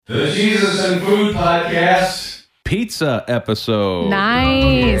The Jesus and Food Podcast pizza episode.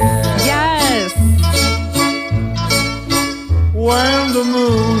 Nice. Yes. When the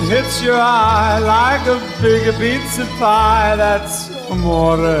moon hits your eye like a big pizza pie, that's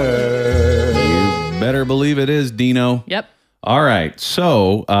amore. You better believe it is, Dino. Yep. All right.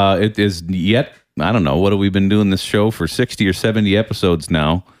 So it is yet, I don't know, what have we been doing this show for 60 or 70 episodes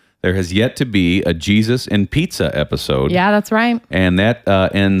now? There has yet to be a Jesus and Pizza episode. Yeah, that's right. And that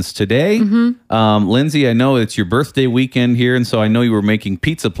ends today. Lindsay, I know it's your birthday weekend here, and so I know you were making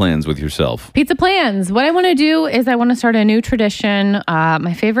pizza plans with yourself. Pizza plans. What I want to do is I want to start a new tradition.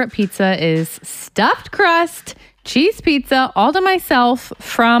 My favorite pizza is stuffed crust, cheese pizza, all to myself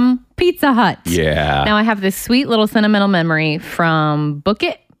from Pizza Hut. Yeah. Now I have this sweet little sentimental memory from Book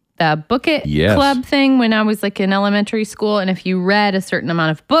It. The Book It Yes. Club thing when I was like in elementary school. And if you read a certain amount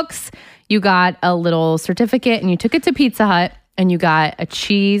of books, you got a little certificate and you took it to Pizza Hut and you got a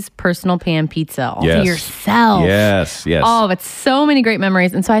cheese personal pan pizza all to yourself. Yes. Oh, it's so many great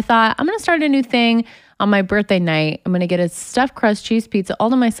memories. And so I thought, I'm going to start a new thing on my birthday night. I'm going to get a stuffed crust cheese pizza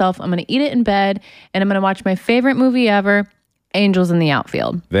all to myself. I'm going to eat it in bed and I'm going to watch my favorite movie ever, Angels in the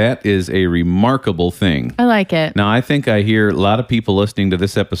Outfield. That is a remarkable thing. I like it. Now, I think I hear a lot of people listening to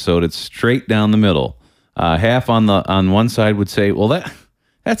this episode. It's straight down the middle. Half on one side would say, well,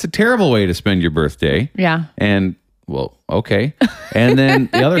 that's a terrible way to spend your birthday. Yeah. And, well, okay. And then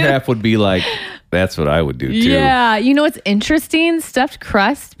the other half would be like, that's what I would do, too. Yeah. You know what's interesting? Stuffed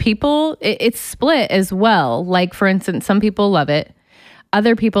crust, people, it's split as well. Like, for instance, some people love it.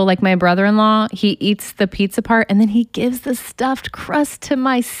 Other people, like my brother-in-law, he eats the pizza part and then he gives the stuffed crust to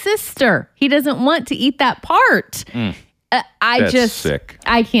my sister. He doesn't want to eat that part. That's sick.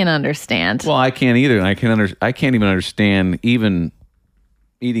 I can't understand. Well, I can't either. And I can't even understand even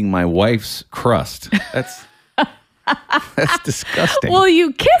eating my wife's crust. That's disgusting. Well,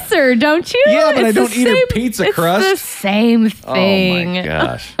 you kiss her, don't you? Yeah, but I It's don't the eat her same- pizza crust. It's the same thing. Oh my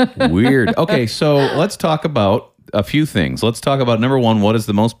gosh. Weird. Okay, so let's talk about a few things. Let's talk about number one, what is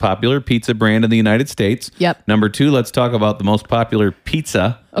the most popular pizza brand in the United States? Yep. Number two, let's talk about the most popular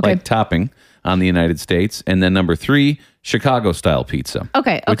pizza, like topping on the United States. And then number three, Chicago style pizza.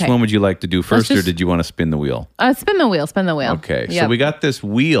 Okay. Which one would you like to do first, or just- did you want to spin the wheel? Spin the wheel. Okay, so Yep. we got this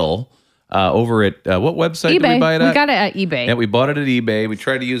wheel over at what website eBay. did we buy it at? We got it at eBay. Yeah, we bought it at eBay. We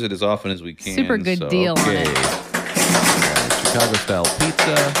try to use it as often as we can. Super good deal on it. Chicago style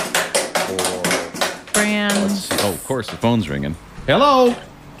pizza. Brand. Oh, of course, the phone's ringing. Hello.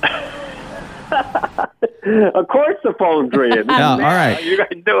 Of course the phone's ringing. Yeah, all right. How you guys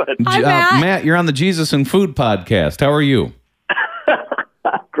doing? Hi, Matt. Matt, you're on the Jesus and Food podcast. How are you?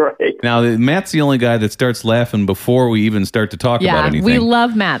 Great. Now, Matt's the only guy that starts laughing before we even start to talk about Yeah, anything. we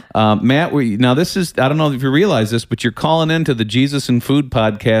love Matt. Matt, now this is, I don't know if you realize this, but you're calling into the Jesus and Food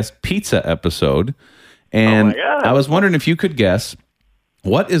podcast pizza episode. And Oh my God. I was wondering if you could guess,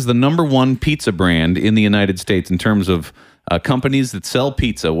 what is the number one pizza brand in the United States in terms of companies that sell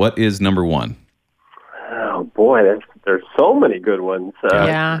pizza? What is number one? Oh boy, there's so many good ones.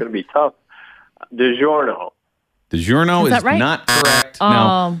 Yeah. It's going to be tough. DiGiorno. DiGiorno Is is that right? not correct.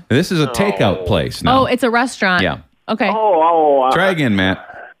 Now, this is a takeout place. Now. Oh, it's a restaurant. Yeah. Okay. Try again,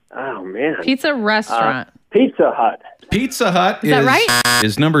 Matt. Oh man. Pizza restaurant. Pizza Hut. Pizza Hut that right?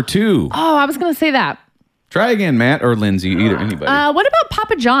 is number two. Oh, I was going to say that. Try again, Matt, or Lindsay, either anybody. What about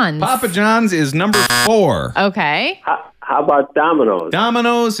Papa John's? Papa John's is number four. Okay. How about Domino's?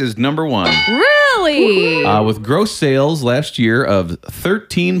 Domino's is number one. Really? With gross sales last year of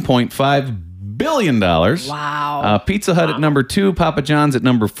 $13.5 billion. Wow. Pizza Hut at number two, Papa John's at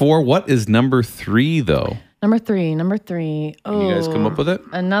number four. What is number three, though? Number three. Oh, You guys come up with it?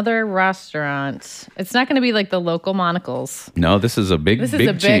 another restaurant. It's not going to be like the local Monocles. No, this is a big, This is big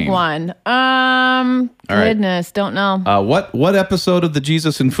a big chain. one. right. Goodness, don't know. What episode of the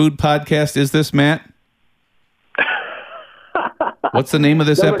Jesus and Food podcast is this, Matt? What's the name of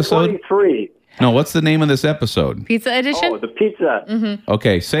this Number episode? 23. No, what's the name of this episode? Pizza edition? Oh, the pizza.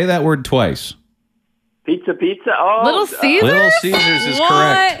 Okay, say that word twice. Pizza. Oh, Little Caesars? Little Caesars is What?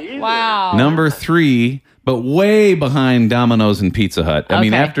 correct. Wow. Number three, but way behind Domino's and Pizza Hut. I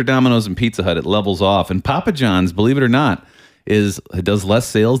mean, Okay. after Domino's and Pizza Hut, it levels off. And Papa John's, believe it or not, it does less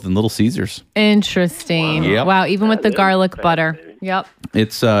sales than Little Caesars. Interesting. Yep. Wow, even with the garlic butter. Yep.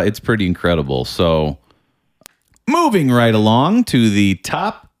 It's pretty incredible. So, moving right along to the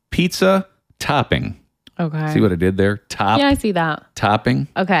top pizza topping. Okay. See what I did there? Top Yeah, I see that. topping.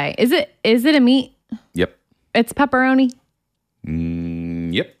 Okay. Is it a meat? Yep. It's pepperoni.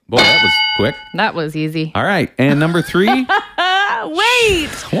 Yep. Boy, that was quick. That was easy. All right. And number three, Wait.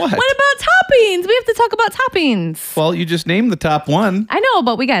 What? What about toppings? We have to talk about toppings. Well, you just named the top one. I know,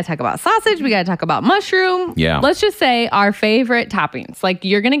 but we got to talk about sausage. We got to talk about mushroom. Yeah. Let's just say our favorite toppings. Like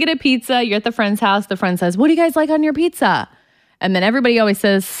you're going to get a pizza. You're at the friend's house. The friend says, what do you guys like on your pizza? And then everybody always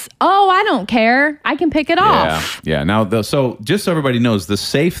says, oh, I don't care. I can pick it off. Yeah. Now, so just so everybody knows, the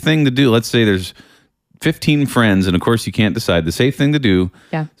safe thing to do, let's say there's 15 friends, and of course you can't decide. The safe thing to do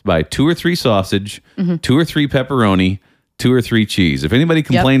is buy 2 or 3 sausage, 2 or 3 pepperoni, 2 or 3 cheese. If anybody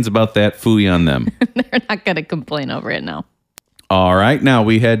complains about that, phooey on them. They're not going to complain over it now. All right. Now,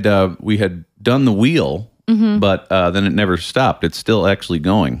 we had done the wheel, but then it never stopped. It's still actually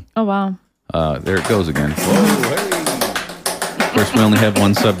going. Oh, wow. There it goes again. Whoa, hey. Of course, we only have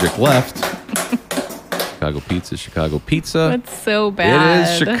one subject left. Chicago pizza. That's so bad. It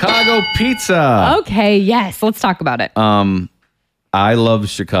is Chicago pizza. Okay, yes. Let's talk about it. I love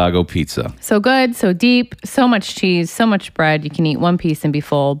Chicago pizza. So good, so deep, so much cheese, so much bread. You can eat one piece and be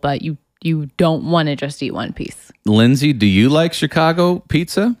full, but you don't want to just eat one piece. Lindsay, do you like Chicago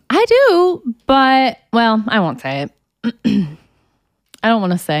pizza? I do, but, well, I won't say it. I don't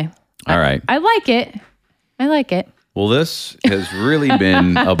want to say. All right. I like it. I like it. Well, this has really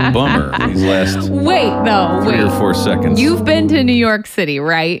been a bummer these last 3 or 4 seconds. You've been to New York City,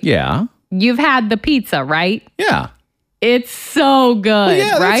 right? Yeah. You've had the pizza, right? Yeah. It's so good, Well,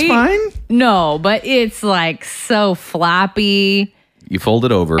 yeah, right? that's fine. No, but it's like so floppy. You fold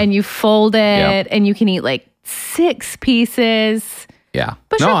it over. And you fold it, Yep. and you can eat like 6 pieces. Yeah.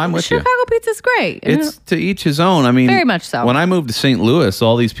 But I'm with you. Chicago pizza's great. It's to each his own. I mean, Very much so. When I moved to St. Louis,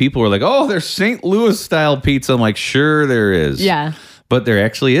 all these people were like, oh, there's St. Louis style pizza. I'm like, sure there is. Yeah. But there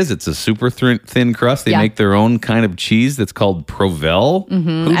actually is. It's a super thin crust. They make their own kind of cheese that's called Provel. Who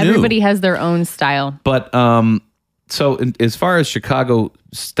knew? Everybody has their own style. But so as far as Chicago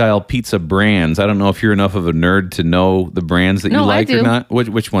style pizza brands, I don't know if you're enough of a nerd to know the brands that you like or not.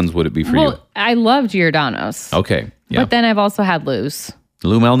 Which ones would it be for you? Well, I love Giordano's. Okay. Yeah. But then I've also had Lou's.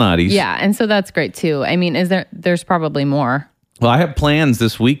 Lou Malnati's. Yeah, and so that's great too. I mean, there's probably more. Well, I have plans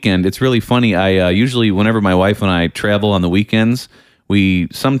this weekend. It's really funny. I usually, whenever my wife and I travel on the weekends, we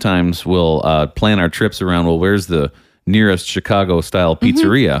sometimes will plan our trips around, well, where's the nearest Chicago-style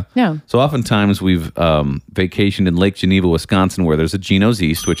pizzeria? Yeah. So oftentimes we've vacationed in Lake Geneva, Wisconsin, where there's a Geno's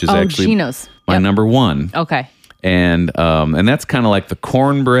East, which is actually Geno's. my number one. Okay. And that's kind of like the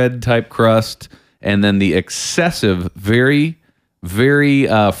cornbread type crust, and then the excessive, very, very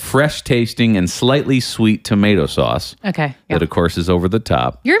fresh tasting and slightly sweet tomato sauce. Okay. Yeah. That, of course, is over the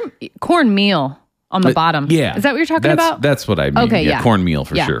top. Your cornmeal on the bottom. Yeah. Is that what you're talking about? That's what I mean. Okay, yeah. Cornmeal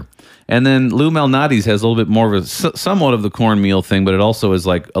for sure. And then Lou Malnati's has a little bit more of somewhat of the cornmeal thing, but it also is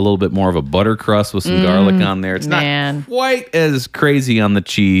like a little bit more of a butter crust with some garlic on there. It's not quite as crazy on the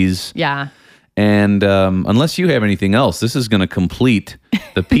cheese. Yeah. And unless you have anything else, this is going to complete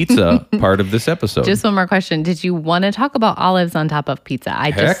the pizza part of this episode. Just one more question. Did you want to talk about olives on top of pizza?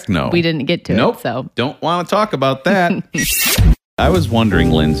 Heck no. We didn't get to Nope. it. So Don't want to talk about that. I was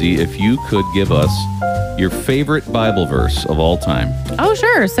wondering, Lindsay, if you could give us your favorite Bible verse of all time. Oh,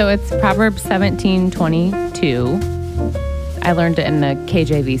 sure. So it's Proverbs 17:22. I learned it in the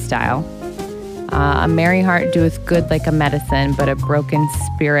KJV style. A merry heart doeth good like a medicine, but a broken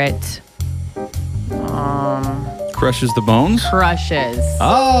spirit Crushes the bones? crushes.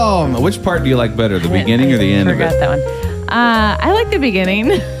 Oh, which part do you like better, the beginning or the end of Forgot it? that one. I like the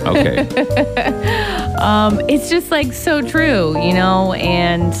beginning. Okay. It's just like so true, you know,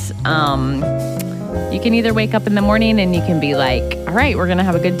 and you can either wake up in the morning and you can be like, all right, we're going to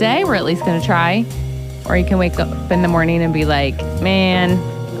have a good day. We're at least going to try. Or you can wake up in the morning and be like, man,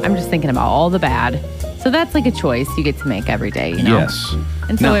 I'm just thinking about all the bad. So that's like a choice you get to make every day, you know? Yes.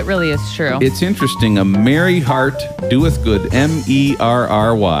 And so Now, it really is true. It's interesting. A merry heart doeth good, MERRY,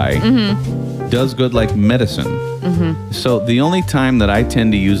 does good like medicine. So the only time that I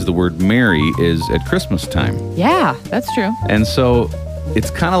tend to use the word merry is at Christmas time. Yeah, that's true. And so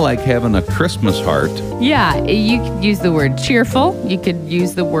it's kind of like having a Christmas heart. Yeah, you could use the word cheerful. You could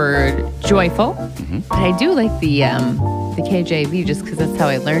use the word joyful. But I do like the KJV just because that's how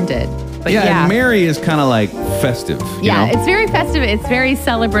I learned it. But And merry is kind of like festive. You know? It's very festive. It's very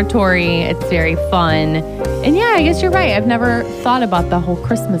celebratory. It's very fun. And yeah, I guess you're right. I've never thought about the whole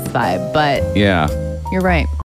Christmas vibe, but Yeah. you're right.